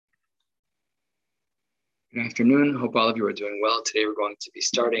Good afternoon. Hope all of you are doing well. Today we're going to be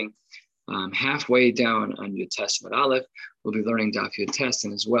starting halfway down on Yud Tes Amud Aleph. We'll be learning Daf Yud Tes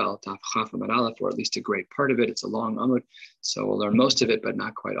and as well Daf Chaf Amud Aleph, or at least a great part of it. It's a long Amud, so we'll learn most of it, but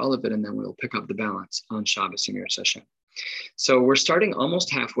not quite all of it, and then we'll pick up the balance on Shabbos Yom Hashem. So we're starting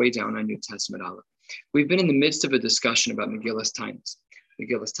almost halfway down on Yud Tes Amud Aleph. We've been in the midst of a discussion about Megillas Taanis.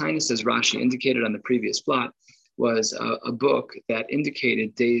 Megillas Taanis, as Rashi indicated on the previous plot, was a book that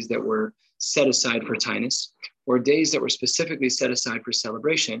indicated days that were set aside for Taanis, or days that were specifically set aside for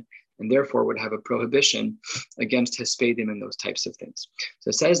celebration, and therefore would have a prohibition against Hespedim and those types of things. So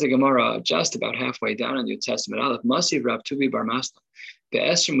it says the Gemara, just about halfway down in the Yud Tes Amud Aleph, Masiv Rav Tuvi Bar Masna,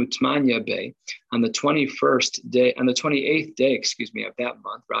 Be'esrim Utmanya Bey, on the 28th day of that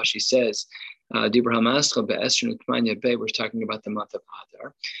month, Rashi says, Dibra HaMaschal Be'esrim Utmanya Bey, we're talking about the month of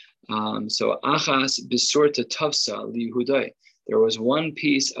Adar. So Achas Bisurta Tavsa Liyehudai, there was one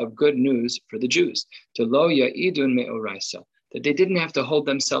piece of good news for the Jews, to Lo Ya'idun Me'oraisa, that they didn't have to hold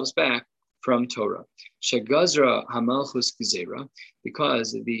themselves back from Torah. Shegazra Hamalchus Gezerah,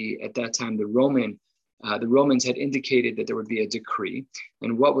 because at that time the Romans had indicated that there would be a decree.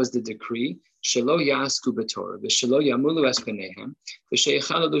 And what was the decree? Shelo Yasku b'Torah, v'shelo Yamulu es Penehem,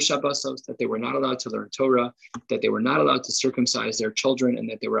 v'sheichalalu Shabbosos, that they were not allowed to learn Torah, that they were not allowed to circumcise their children, and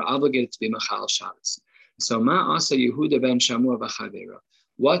that they were obligated to be Machal Shabbos. So Ma Asa Yehuda ben Shamua v'Chavera.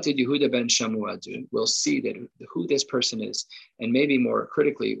 What did Yehuda ben Shamua do? We'll see that who this person is, and maybe more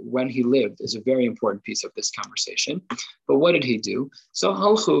critically, when he lived, is a very important piece of this conversation. But what did he do? So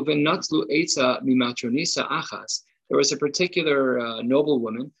Halchu v'Natzlu Eitza mimatronisa Achas. There was a particular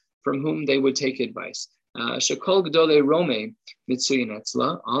noblewoman from whom they would take advice. Shekol Gdolei Rome Mitsuyin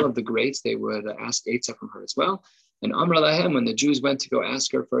Etzla. All of the greats, they would ask Eitza from her as well. And Amra Lahem, when the Jews went to go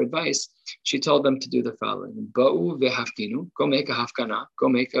ask her for advice, she told them to do the following: Ba'u v'hafkinu, go make a hafkana, go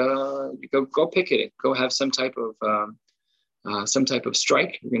picket it, go have some type of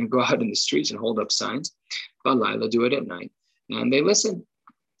strike. You're going to go out in the streets and hold up signs. Balayla, do it at night, and they listened.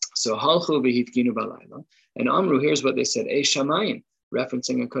 So halchu v'hifkinu balayla, and Amru, here's what they said: Ei shamayim,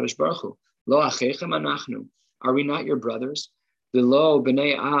 referencing a Kadosh Baruch Hu, Lo achechem anachnu, are we not your brothers? V'lo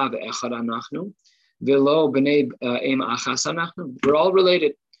b'nei av echad anachnu. We're all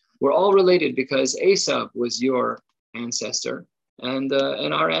related. We're all related because Esav was your ancestor, and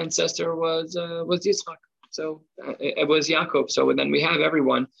our ancestor was Yitzchak. So it was Yaakov. So then we have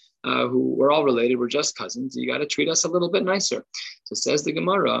everyone who we're all related. We're just cousins. You got to treat us a little bit nicer. So says the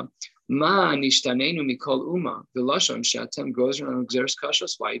Gemara, Ma nishtanenu mikol uma v'lashon she'atem gozern gzeres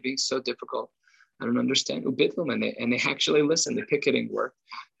kashos. Why are you being so difficult? I don't understand. Ubitlum, and they actually listened. The picketing worked.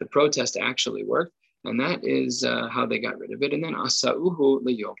 The protest actually worked. And that is how they got rid of it. And then asa'uhu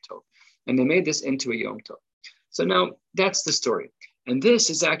liyom tov, and they made this into a yom tov. So now that's the story. And this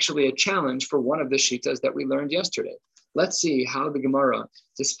is actually a challenge for one of the shitas that we learned yesterday. Let's see how the Gemara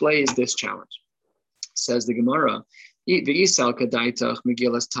displays this challenge. Says the Gemara, v'isal kadaitach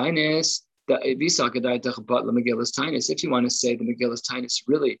megillas taanis, if you want to say the Megillas Taanis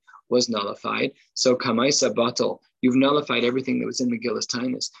really was nullified, so kamaisa batal, you've nullified everything that was in Megillas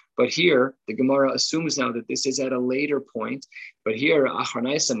Taanis. But here, the Gemara assumes now that this is at a later point. But here,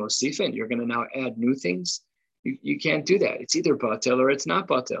 acharnaisa mosifin, you're going to now add new things. You can't do that. It's either batel or it's not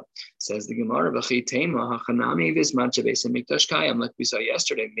batel. Says the Gemara, like we saw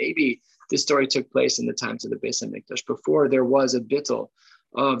yesterday, maybe this story took place in the times of the Beis HaMikdash, before there was a bittul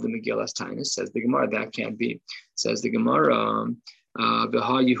of the Megillas Taanis. Says the Gemara, that can't be. Says the Gemara,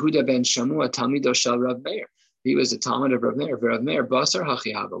 Yehuda ben Shamua Talmido shel Rav Meir. He was a Talmud of Rav Meir. Rav Meir Basar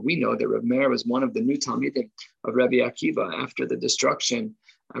Hachihava. We know that Rav Meir was one of the new Talmidim of Rabbi Akiva after the decimation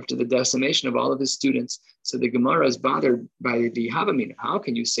of all of his students. So the Gemara is bothered by the Havamina. How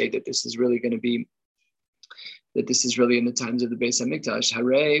can you say that this is really going to be, that this is really in the times of the Beis HaMikdash?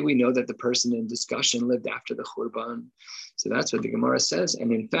 Hooray, we know that the person in discussion lived after the Churban. So that's what the Gemara says.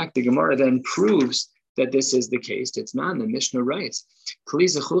 And in fact, the Gemara then proves that this is the case. It's not. The Mishnah writes, Kli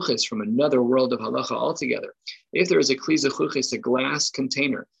Zechuchis, from another world of halacha altogether. If there is a Kli Zechuchis, a glass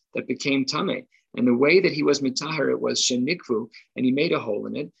container that became tameh, and the way that he was mitaher, it was shenikvu, and he made a hole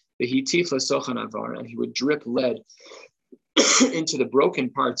in it, the hitif l'sochan avar, and he would drip lead into the broken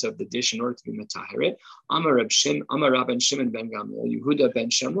parts of the dish in order to be mitahirit. Amar Rabban Shimon ben Gamliel, Yehuda ben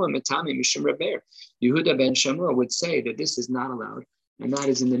Shamua mitami mishum Rav Meir. Yehuda ben Shamua would say that this is not allowed, and that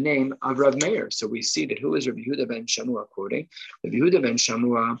is in the name of Rav Meir. So we see that who is Rav Yehuda ben Shamua quoting? Rav Yehuda ben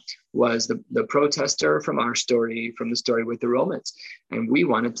Shamua was the protester from the story with the Romans. And we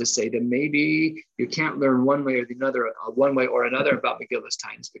wanted to say that maybe you can't learn one way or another about Megillas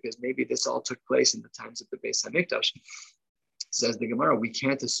Taanis, because maybe this all took place in the times of the Beis HaMikdash. Says the Gemara, we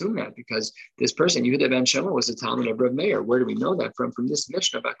can't assume that because this person, Yehuda ben Shema, was a Talmud of Rav Meir. Where do we know that from? From this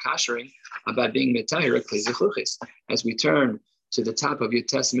Mishnah about kashering, about being mitahir at Kli Zechuchis. As we turn to the top of your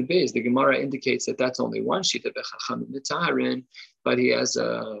Testament base, the Gemara indicates that that's only one shita bechacham mitahirin, but he has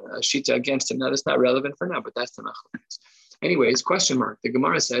a shita against him. Now that's not relevant for now, but that's the machlokes. Anyways, question mark. The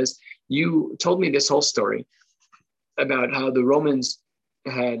Gemara says, you told me this whole story about how the Romans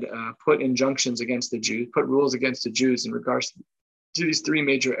had put injunctions against the Jews, put rules against the Jews in regards to these three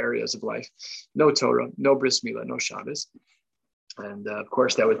major areas of life: no Torah, no Bris Milah, no Shabbos. And of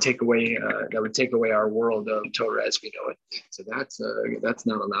course, that would take away our world of Torah as we know it. So that's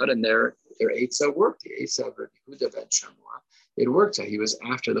not allowed. And their Eitzah worked. The Eitzah of Yehuda ben Shammua, it worked. So he was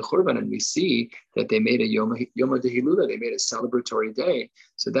after the Churban, and we see that they made a Yom HaDehilula. They made a celebratory day.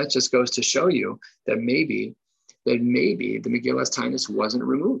 So that just goes to show you that maybe the Megillas Tainus wasn't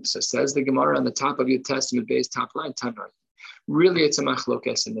removed. So says the Gemara on the top of your Testament base, top line, Tanai. Really, it's a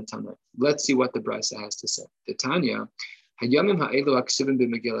machlokes in the Tanai. Let's see what the Brisa has to say. The Tanya. The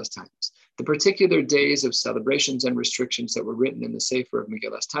particular days of celebrations and restrictions that were written in the Sefer of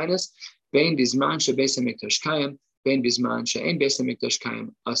Megillas Tainus, bein bisman shebeis hamikdash kayim, bein bisman she'ein beis hamikdash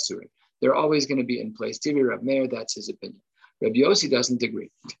kayim asurin. They're always going to be in place. Divrei Rav Meir, that's his opinion. Rabbi Yossi doesn't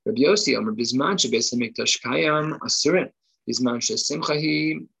agree. Rabbi Yossi omer bisman shebeis hamikdash kayim asurin, bisman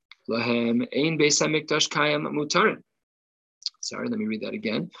shesimchahi lahem ein beis hamikdash kayim mutarin. Sorry, let me read that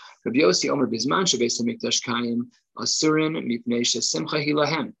again. Rabbi Yossi omer bisman shebeis hamikdash kayim asurin mipnei shesimcha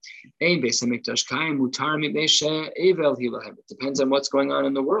hilahem. Ein beis hamikdash kayim mutar mipnei she'evel hilahem. It depends on what's going on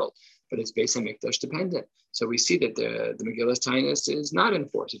in the world, but it's beis hamikdash dependent. So we see that the Megillas Tainus is not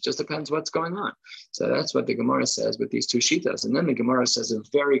enforced. It just depends what's going on. So that's what the Gemara says with these two shitas. And then the Gemara says a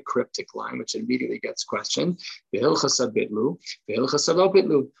very cryptic line, which immediately gets questioned. V'hilchasa bitlu, v'hilchasa lo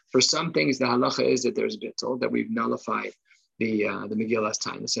bitlu. For some things, the halacha is that there's bittul, that we've nullified the Megillas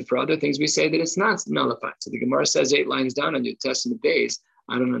Tainus. And for other things, we say that it's not nullified. So the Gemara says 8 lines down on New Testament days.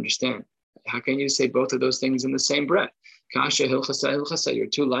 I don't understand. How can you say both of those things in the same breath? Kasha, hilchasa, hilchasa, your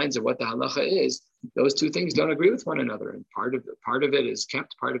 2 lines of what the halacha is, those 2 things don't agree with one another. And part of it is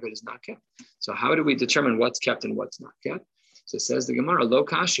kept, part of it is not kept. So how do we determine what's kept and what's not kept? So it says the Gemara, lo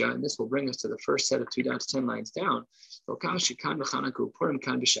kasha, and this will bring us to the first set of 2 down to 10 lines down. Lo kasha, kan b'Chanukah Purim,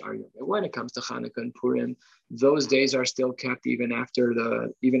 kan b'Sha'ar Yom. And when it comes to Chanukah and Purim, those days are still kept even after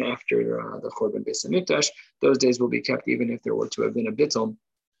the Churban Beis Hamikdash. Those days will be kept even if there were to have been a bittul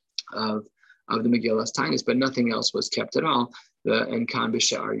of the Megillas Tainus, but nothing else was kept at all. And kan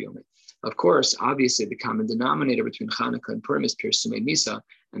b'Sha'ar Yom. Of course, obviously, the common denominator between Chanukah and Purim is Pirsumei Misa,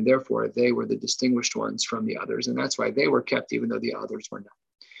 and therefore they were the distinguished ones from the others, and that's why they were kept even though the others were not.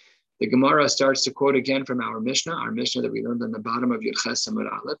 The Gemara starts to quote again from our Mishnah that we learned on the bottom of Yudches Amud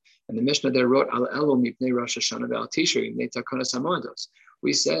Aleph, and the Mishnah there wrote, Al Elo mipnei Rosh Hashanah ve'al Tishrei mipnei Takonos Hamodos.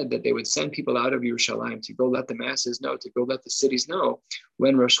 We said that they would send people out of Yerushalayim to go let the masses know, to go let the cities know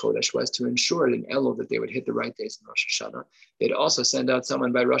when Rosh Chodesh was, to ensure in Elul that they would hit the right days in Rosh Hashanah. They'd also send out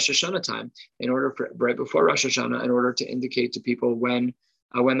someone by Rosh Hashanah time right before Rosh Hashanah in order to indicate to people when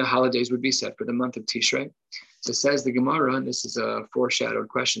the holidays would be set for the month of Tishrei. So says the Gemara, and this is a foreshadowed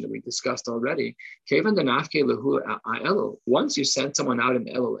question that we discussed already. Once you send someone out in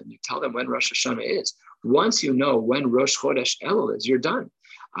Elul and you tell them when Rosh Hashanah is, once you know when Rosh Chodesh Elul is, you're done.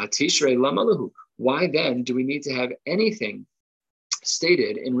 Tishrei lamalahu. Why then do we need to have anything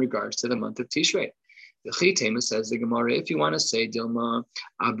stated in regards to the month of Tishrei? The Chitema says the Gemara, if you want to say Dilma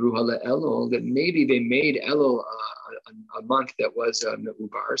Abruha Elul, that maybe they made Elul a month that was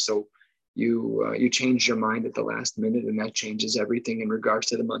Me'ubar, so you change your mind at the last minute, and that changes everything in regards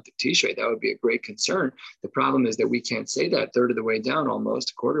to the month of Tishrei. That would be a great concern. The problem is that we can't say that a third of the way down,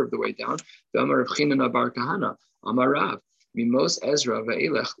 almost a quarter of the way down. Amar Rav Chinana bar Kahana, Amar Rav, Mimos Ezra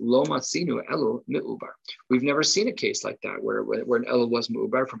ve'elech lo matzinu Elul me'ubar. We've never seen a case like that where an Elul was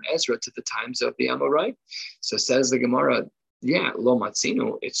me'ubar from Ezra to the times of the Amorai. So says the Gemara, yeah, lo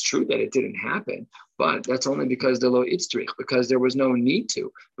matzinu, it's true that it didn't happen, but that's only because the lo itzrich, because there was no need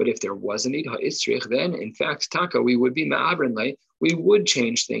to. But if there was a need ha-itzrich, then in fact, taka, we would be ma'abrin, we would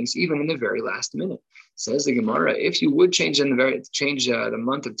change things even in the very last minute. Says the Gemara, if you would change the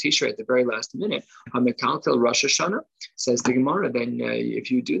month of Tishrei at the very last minute, hamekaltel Rosh Hashanah, says the Gemara, then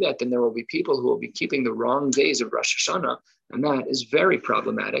if you do that, then there will be people who will be keeping the wrong days of Rosh Hashanah, and that is very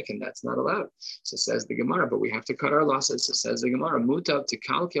problematic, and that's not allowed. So says the Gemara, but we have to cut our losses. So says the Gemara, mutav to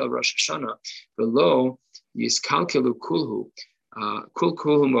kalkel Rosh Hashanah, below yiskalkelu kulhu.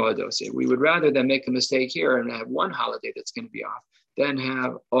 We would rather than make a mistake here and have one holiday that's going to be off, than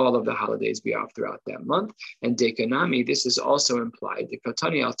have all of the holidays be off throughout that month. And dekanami, this is also implied. The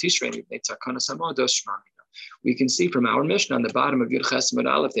katani al tishrei We can see from our Mishnah on the bottom of Yud Ches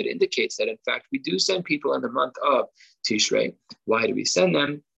Amud Aleph that indicates that, in fact, we do send people in the month of Tishrei. Why do we send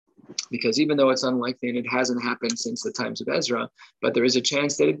them? Because even though it's unlikely and it hasn't happened since the times of Ezra, but there is a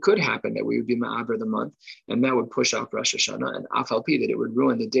chance that it could happen that we would be Ma'aber the month, and that would push off Rosh Hashanah, and Afal Pi, that it would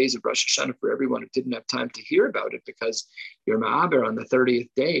ruin the days of Rosh Hashanah for everyone who didn't have time to hear about it, because you're Ma'aber on the 30th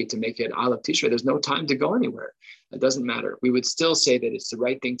day to make it Aleph Tishrei. There's no time to go anywhere. It doesn't matter. We would still say that it's the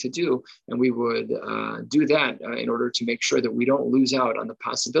right thing to do, and we would do that in order to make sure that we don't lose out on the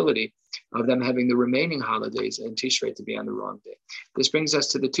possibility of them having the remaining holidays in Tishrei to be on the wrong day. This brings us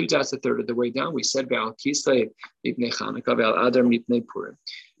to the two dots, a third of the way down. We said Be'al Kislev Mipnei Chanukah, Be'al Adar Mipnei Purim.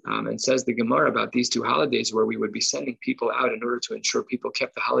 And says the Gemara about these two holidays where we would be sending people out in order to ensure people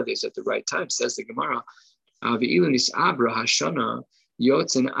kept the holidays at the right time. Says the Gemara, Ve'ilu Nis'abra Hashana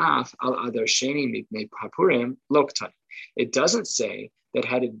Yotzin Af Al Adar Sheni Mipnei Purim Loktan. It doesn't say that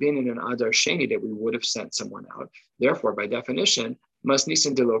had it been in an Adar Sheni that we would have sent someone out. Therefore, by definition, must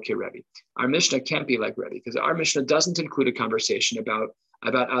nisan de lo ki Rebbe. Our Mishnah can't be like Rebbe, because our Mishnah doesn't include a conversation about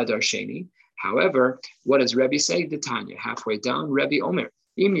Adar Sheni. However, what does Rebbe say? The Tanya, halfway down, Rebbe Omer,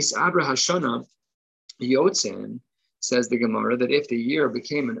 Im Nis'abra Hashana Yotzin, says the Gemara, that if the year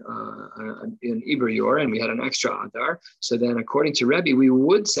became an Iber Yor and we had an extra Adar, so then according to Rebbe, we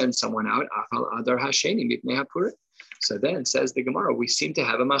would send someone out, Afal Adar Hasheni Mipnei HaPurim. So then, says the Gemara, we seem to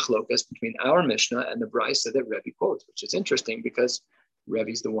have a machlokas between our Mishnah and the Brisa that Rebbe quotes, which is interesting because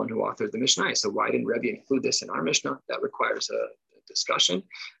Rebbe's the one who authored the Mishnah. So why didn't Rebbe include this in our Mishnah? That requires a discussion.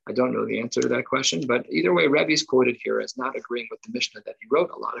 I don't know the answer to that question, but either way, Rebbe's quoted here as not agreeing with the Mishnah that he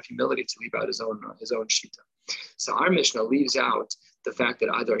wrote. A lot of humility to leave out his own shita. So our Mishnah leaves out the fact that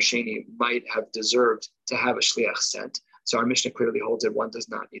Adar Sheni might have deserved to have a shliach sent. So our Mishnah clearly holds that one does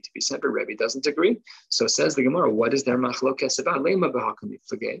not need to be sent, but Rebbe doesn't agree. So says the Gemara, what is their machlokes about?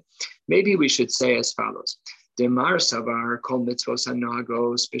 Maybe we should say as follows: Demar savar kol mitzvos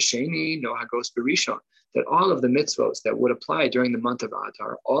hanohagos b'sheni nohagos b'rishon. That all of the mitzvos that would apply during the month of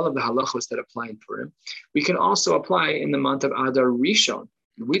Adar, all of the halachos that apply in Purim, we can also apply in the month of Adar Rishon.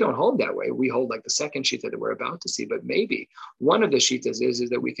 We don't hold that way. We hold like the second shita that we're about to see, but maybe one of the shitas is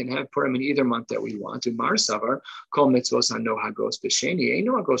that we can have Purim in either month that we want. To Mar Savar, Kol Mitzvos Hanohagos B'Sheni, Ein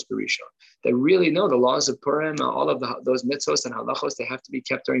Nohagos B'Rishon. That really know the laws of Purim, all of those mitzvos and halachos, they have to be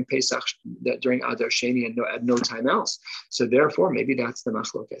kept during Pesach, during Adar Sheni, and at no time else. So therefore, maybe that's the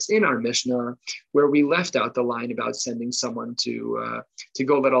machlokas in our Mishnah, where we left out the line about sending someone to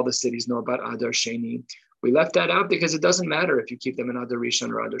go let all the cities know about Adar Sheni. We left that out because it doesn't matter if you keep them in Adar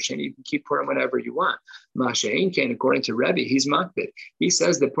Rishon or Adar Sheni. You can keep Purim whenever you want. Masha'in Kain, according to Rebbe, he's makbid. He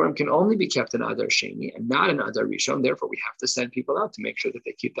says that Purim can only be kept in Adar Sheni and not in Adar Rishon. Therefore, we have to send people out to make sure that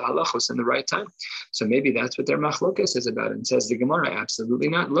they keep the halachos in the right time. So maybe that's what their machlokas is about. And says the Gemara, absolutely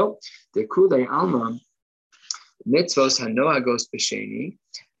not. Lo, the kulei alma mitzvos hanohagos b'sheni.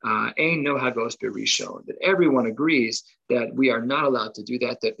 Ein nohagos b'rishon, that everyone agrees that we are not allowed to do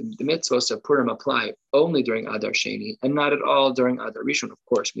that, that the mitzvos of Purim apply only during Adar Sheni and not at all during Adar Rishon. Of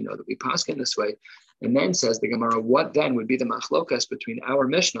course, we know that we paskin this way. And then says the Gemara, what then would be the machlokas between our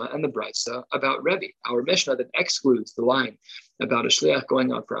Mishnah and the Brisa about Rebbe? Our Mishnah that excludes the line about a shliach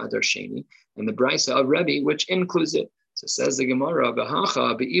going out for Adar Sheni, and the Brisa of Rebbe, which includes it. So says the Gemara,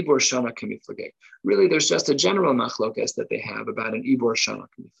 really, there's just a general machlokas that they have about an ibor shana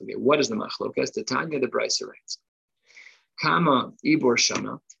kamiflageh. What is the machlokas? The Tanya, the Brisa writes, Kama ibor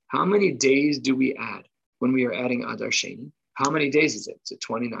shana. How many days do we add when we are adding Adar Sheni? How many days is it? Is it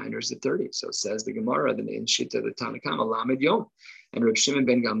 29 or is it 30? So it says the Gemara, the in Shita, the Tanakama, Lamed Yom. And Reb Shimon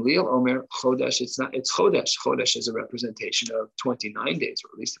ben Gamliel, Omer, Chodesh, it's Chodesh. Chodesh is a representation of 29 days, or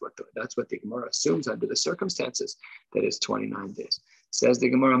at least that's what the Gemara assumes under the circumstances, that is 29 days. Says the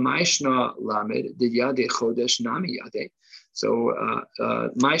Gemara, Maishna Lamed, the Yade Chodesh Nami Yade. So,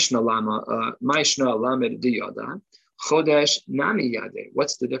 Maishna Lamed, the Yada, Chodesh Nami Yade.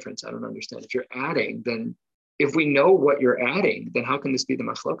 What's the difference? I don't understand. If you're adding, then if we know what you're adding, then how can this be the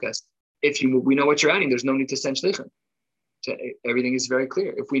machlokas? If we know what you're adding, there's no need to send shlichim. So everything is very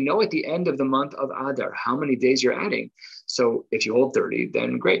clear. If we know at the end of the month of Adar how many days you're adding, so if you hold 30,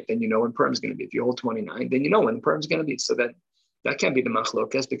 then great, then you know when Purim is going to be. If you hold 29, then you know when the Purim is going to be. So that can't be the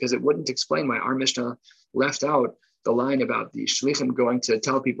machlokas, because it wouldn't explain why our Mishnah left out the line about the shlichim going to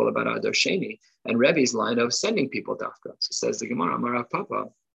tell people about Adar Sheni and Rebbe's line of sending people dafka. So says the Gemara, Amar Rav Papa,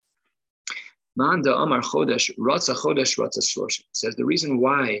 Manda Amar Chodesh, Ratza Chodesh, Ratza Shloshim. Says the reason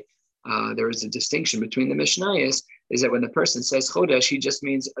why there is a distinction between the Mishnayos is that when the person says Chodesh, he just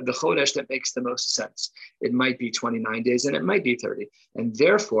means the Chodesh that makes the most sense. It might be 29 days and it might be 30. And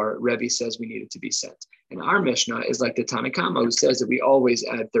therefore, Rebbe says we need it to be sent. And our Mishnah is like the Tanakama, who says that we always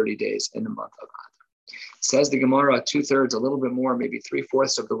add 30 days in the month of Adar. Says the Gemara, 2/3, a little bit more, maybe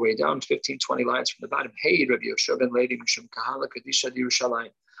 3/4 of the way down, 15, 20 lines from the bottom. Hey, Rabbi Yoshua ben Levi Mishum Kahala Kadisha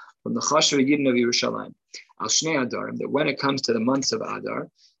Yerushalayim, from the Chasher Yidin of Yerushalayim, Al Shnei Adarim, that when it comes to the months of Adar,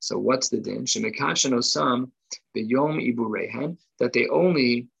 so what's the din? Shemekashan Osam B'Yom Iburehen, that they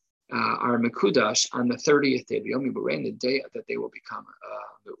only are Mekudash on the 30th day, B'Yom Iburehen, the day that they will become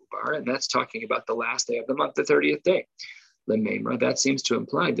Ubar, and that's talking about the last day of the month, the 30th day. That seems to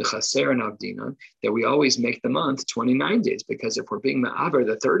imply the chaser and avdinan, that we always make the month 29 days, because if we're being ma'aber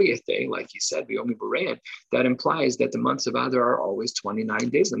the 30th day, like he said, b'yomi b'reyan, that implies that the months of Adar are always 29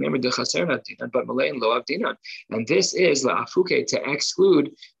 days. Remember the chaser and avdinan, but malay and lo avdinan, and this is la'afuke, to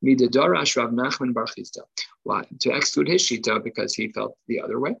exclude midadarash Rav Nachman bar Chizda. Why? To exclude his shita, because he felt the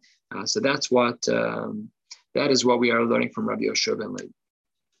other way. So that's what that is what we are learning from Rabbi Yoshua ben Levi.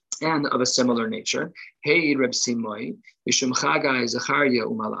 And of a similar nature, Hey Reb Simoi, Mishum Chagai, Zechariah,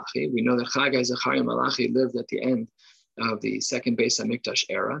 Umalachi. We know that Chagai, Zechariah, Malachi lived at the end of the second Beis HaMikdash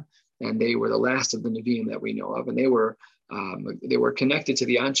era, and they were the last of the Nevi'im that we know of, and they were connected to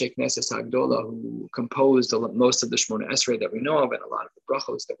the Anshe Knesset Hagdola, who composed most of the Shmona Esrei that we know of, and a lot of the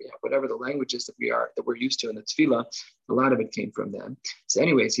brachos that we have, whatever the languages that we're used to in the Tefillah, a lot of it came from them. So,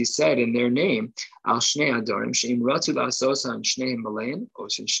 anyways, he said in their name, Al Shnei Adarim Sheim Ratu La'asosan Shnei Malayin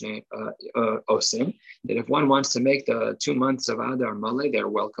Osin Shnei Osin, that if one wants to make the 2 months of Adar Malay, they're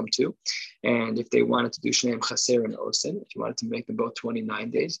welcome to, and if they wanted to do Shneim Chaser and Osin, if you wanted to make them both 29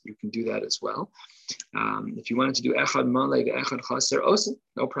 days, you can do that as well. If you wanted to do Echad Malay, Echad Chaser Osin,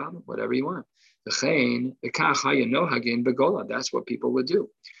 no problem, whatever you want. That's what people would do.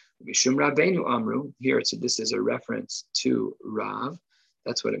 Mishum Rabbeinu Amru, here this is a reference to Rav.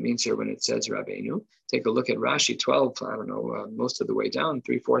 That's what it means here when it says Rabbeinu. Take a look at Rashi 12, most of the way down,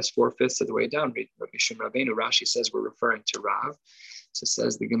 3/4, 4/5 of the way down. Mishum Rabbeinu, Rashi says we're referring to Rav. So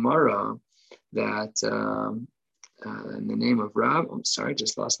says the Gemara that in the name of Rav, I'm sorry,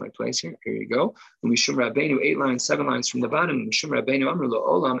 just lost my place here. Here you go. Mishum Rabbeinu, 8 lines, 7 lines from the bottom. Mishum Rabbeinu Amru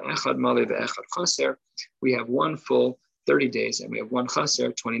Olam Echad Malay ve'Echad Chaser. We have one full 30 days, and we have one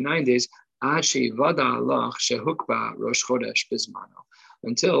chaser, 29 days,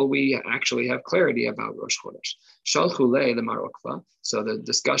 until we actually have clarity about Rosh Chodesh. Shalchule the Mar Ukva. So the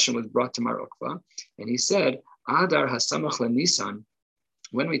discussion was brought to Mar Ukva, and he said, Adar hasamach leNisan.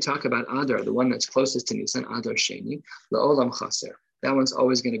 When we talk about Adar, the one that's closest to Nisan, Adar Sheni, la'olam chaser. That one's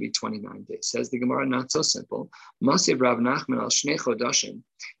always going to be 29 days. Says the Gemara, not so simple. Masiv Rav Nachman al Shnei Chodashim.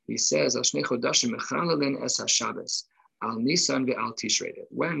 He says, al Shnei Chodashim mechalalin es haShabbos. Al Nisan ve'al Tishrei.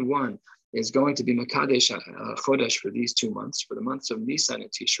 When one is going to be Mekadesh Chodesh for these 2 months, for the months of Nisan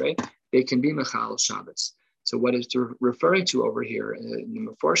and Tishrei, they can be Mechal Shabbos. So what it's referring to over here in the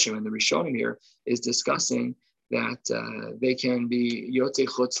Meforshim and the Rishonim here is discussing that they can be Yotei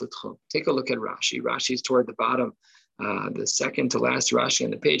Chutz L'Tchum. Take a look at Rashi. Rashi is toward the bottom, the second to last Rashi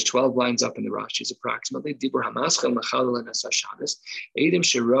on the page, 12 lines up in the Rashi is approximately. Dibur Hamaschel Mechalel Nes HaShabbos. Eidim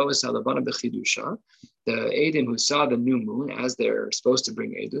Sheroes Halabana B'Chidusha. The Eidim who saw the new moon as they're supposed to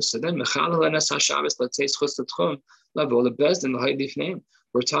bring Eidus. So then Mechalel Nes HaShabbos, let's say Chutz L'Tchum, Lavo LeBezdin L'Haydif Name.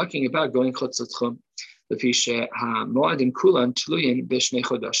 We're talking about going Chutz L'Tchum. These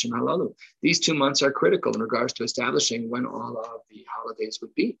 2 months are critical in regards to establishing when all of the holidays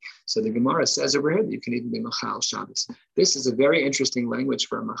would be. So the Gemara says over here that you can even be Machal Shabbos. This is a very interesting language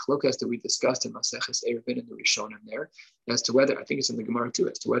for a machlokas that we discussed in Maseches Eruvin and the Rishonim there, as to whether, I think it's in the Gemara too,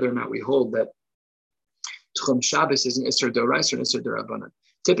 as to whether or not we hold that Tchum Shabbos is an Isser D'Oraisa or an Isser D'Rabbanan.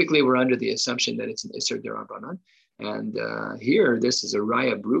 Typically, we're under the assumption that it's an Isser D'Rabbanan. And here, this is a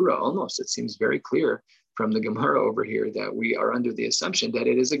Raya Brura almost. It seems very clear from the Gemara over here that we are under the assumption that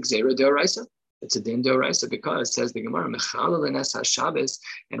it is a Gzeira D'Oraisa. It's a Din D'Oraisa because, says the Gemara, Mechalel Nes HaShabbos,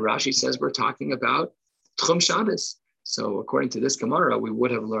 and Rashi says we're talking about Tchum Shabbos. So according to this Gemara, we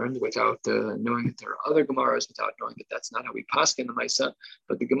would have learned without knowing that there are other Gemaras, without knowing that that's not how we paskin the Maisa.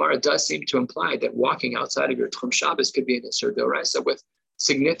 But the Gemara does seem to imply that walking outside of your Tchum Shabbos could be an Isser D'Oraisa with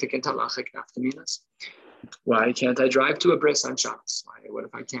significant halachic nafkaminas. Why can't I drive to a bris on Shabbos? What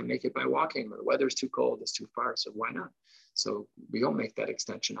if I can't make it by walking? Or the weather's too cold, it's too far, so why not? So we don't make that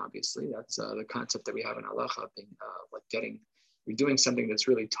extension, obviously. That's the concept that we have in halacha, we're doing something that's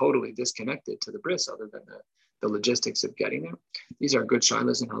really totally disconnected to the bris, other than the logistics of getting there. These are good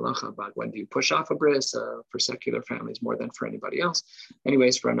shilas in halacha about when do you push off a bris for secular families more than for anybody else.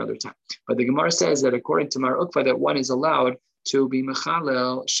 Anyways, for another time. But the Gemara says that according to Mar Ukva, that one is allowed to be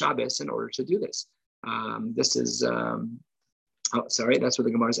mechalel Shabbos in order to do this. This is Oh, sorry, that's what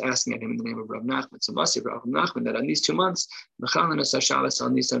the Gemara is asking at him in the name of Rav Nachman. So Masiv Rav Nachman that on these 2 months, Shabbos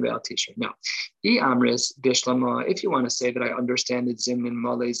on Nisan Ve'al Tishrei. Now, Amris Bishlama, if you want to say that I understand that Zimnin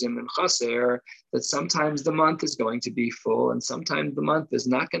Male Zimnin Chaser, that sometimes the month is going to be full and sometimes the month is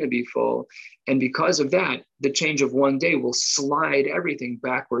not going to be full, and because of that, the change of 1 day will slide everything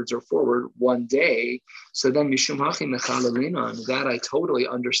backwards or forward 1 day. So then Mishum Hachi Mechalalinan, that I totally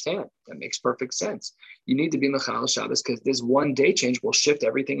understand. That makes perfect sense. You need to be Mechal Shabbos because this 1 day change will shift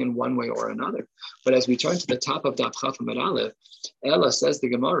everything in one way or another. But as we turn to the top of Daf Chaf Amud Aleph, Ella says the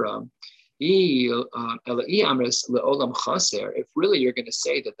Gemara, if really you're going to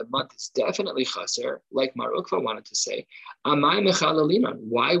say that the month is definitely chaser, like Mar Ukva wanted to say,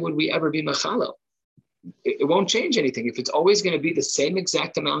 why would we ever be mechalel? It won't change anything. If it's always going to be the same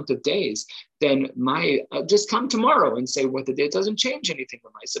exact amount of days, then just come tomorrow and say what the day doesn't change anything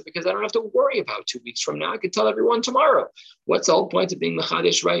for myself because I don't have to worry about 2 weeks from now. I could tell everyone tomorrow. What's the whole point of being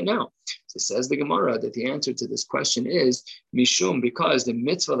mechadesh right now? So says the Gemara that the answer to this question is mishum, because the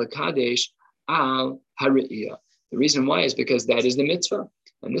mitzvah lekadesh al hariyah. The reason why is because that is the mitzvah,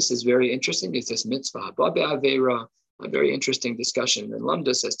 and this is very interesting. It's this mitzvah haba be'avera. A very interesting discussion in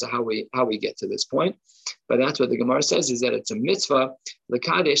Lamdas as to how we get to this point. But that's what the Gemara says, is that it's a mitzvah,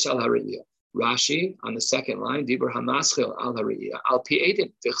 l'kadesh al hariyah. Rashi, on the second line, Dibur hamaschil al hariyah, al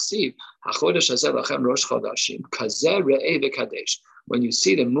pi'edin v'chsiv, hachodesh hazeh lachem rosh chodashim, kazeh re'eh v'kadesh. When you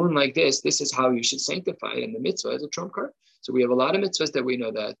see the moon like this is how you should sanctify it, and the mitzvah is a trump card. So we have a lot of mitzvahs that we know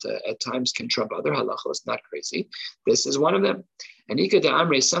that at times can trump other halachos, not crazy. This is one of them. And Ika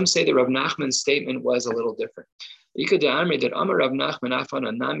Amri, some say that Rav Nachman's statement was a little different. Ika Amri, that Amar Rav Nachman afan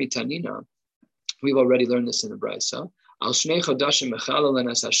anami tanina, we've already learned this in the Brisa, al shnei chodashim mechalel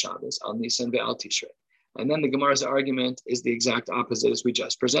lenas haShabbos, al Nisan ve'al Tishrei. And then the Gemara's argument is the exact opposite as we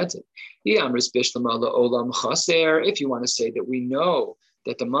just presented. If you want to say that we know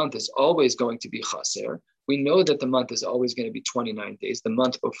that the month is always going to be chaser, we know that the month is always going to be 29 days, the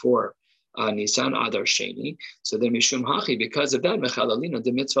month before Nisan Adar Sheni. So then Mishum Hachi, because of that, Mechalalina,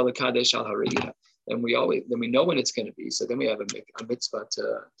 the mitzvah l'kadesh al hariyah. Then we know when it's going to be. So then we have a mitzvah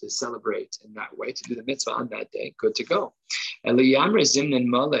to celebrate in that way, to do the mitzvah on that day. Good to go. Eliyamre zimnin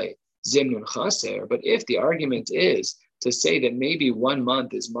male. Zimnun chaser, but if the argument is to say that maybe 1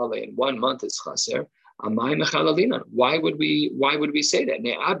 month is male and 1 month is chaser, amay mechalalinan. Why would we say that?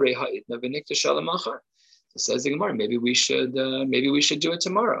 So says the Gemara, maybe we should do it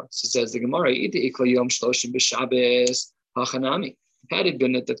tomorrow. So says the Gemara, had it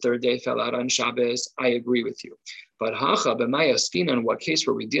been that the 3rd day fell out on Shabbos, I agree with you. But hacha b'mayaskinan, what case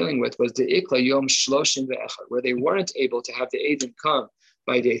were we dealing with was the ikla yom shloshim ve'echad, where they weren't able to have the Eidim come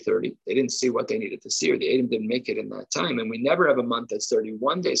by day 30. They didn't see what they needed to see, or the Eidim didn't make it in that time. And we never have a month that's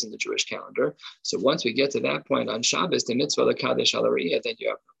 31 days in the Jewish calendar. So once we get to that point on Shabbos, the mitzvah l'kadesh al hariyah, then you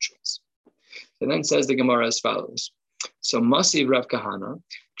have no choice. So then says the Gemara as follows. So Masiv Rav Kahana,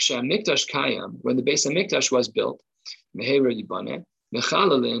 Mikdash Kayam, when the Beis HaMikdash was built, Meheira Yibaneh,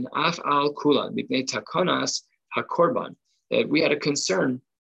 Mechalalin Af Al Kulan, Mipnei Takonas HaKorban, that we had a concern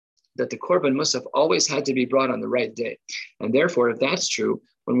that the Korban Musaf always had to be brought on the right day. And therefore, if that's true,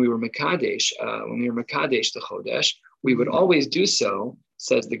 when we were Mekadesh the Chodesh, we would always do so,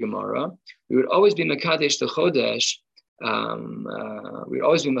 says the Gemara, we would always be Mekadesh the Chodesh, we would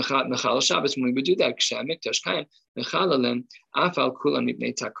always be Mechal Shabbos when we would do that. Mikdash Kayim, Mechalalim, Afal Kulan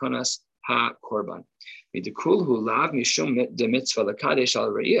Mipnei Takonas HaKorban. And it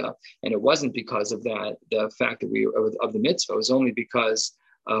wasn't because of that, the fact that of the mitzvah, it was only because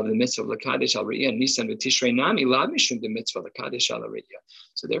of the mitzvah of Lakadesh al Riyah, Nisan and Tishrei Nami Lav Mishum the mitzvah Lakadesh al Riyah.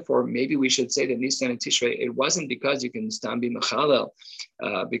 So therefore, maybe we should say that Nisan and Tishrei, it wasn't because you can stand be Mechalel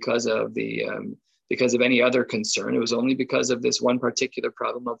because of any other concern. It was only because of this one particular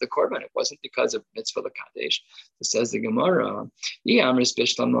problem of the Korban. It wasn't because of mitzvah Lakadesh. It says the Gemara,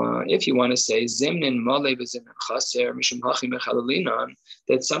 if you want to say Zimnin Male v'Zimnin Chaser Mishum Hachi Mechalalinan,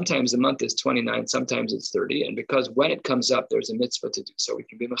 that sometimes the month is 29, sometimes it's 30, and because when it comes up, there's a mitzvah to do so, we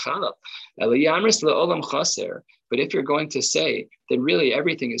can be Mechalal. Eliyamris le'olam Chaser. But if you're going to say that really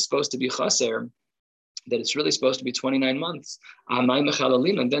everything is supposed to be Chaser, that it's really supposed to be 29 months, and then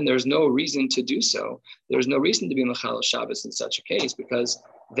there's no reason to do so. There's no reason to be Mechal Shabbos in such a case, because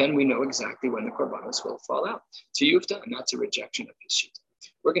then we know exactly when the Korbanos will fall out. To Yufta, and that's a rejection of his sheet.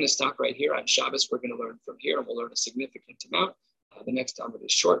 We're going to stop right here on Shabbos. We're going to learn from here, and we'll learn a significant amount. The next time it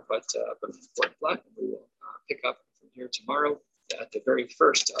is short, but an important lot. We will pick up from here tomorrow at the very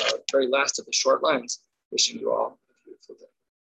last of the short lines. Wishing you all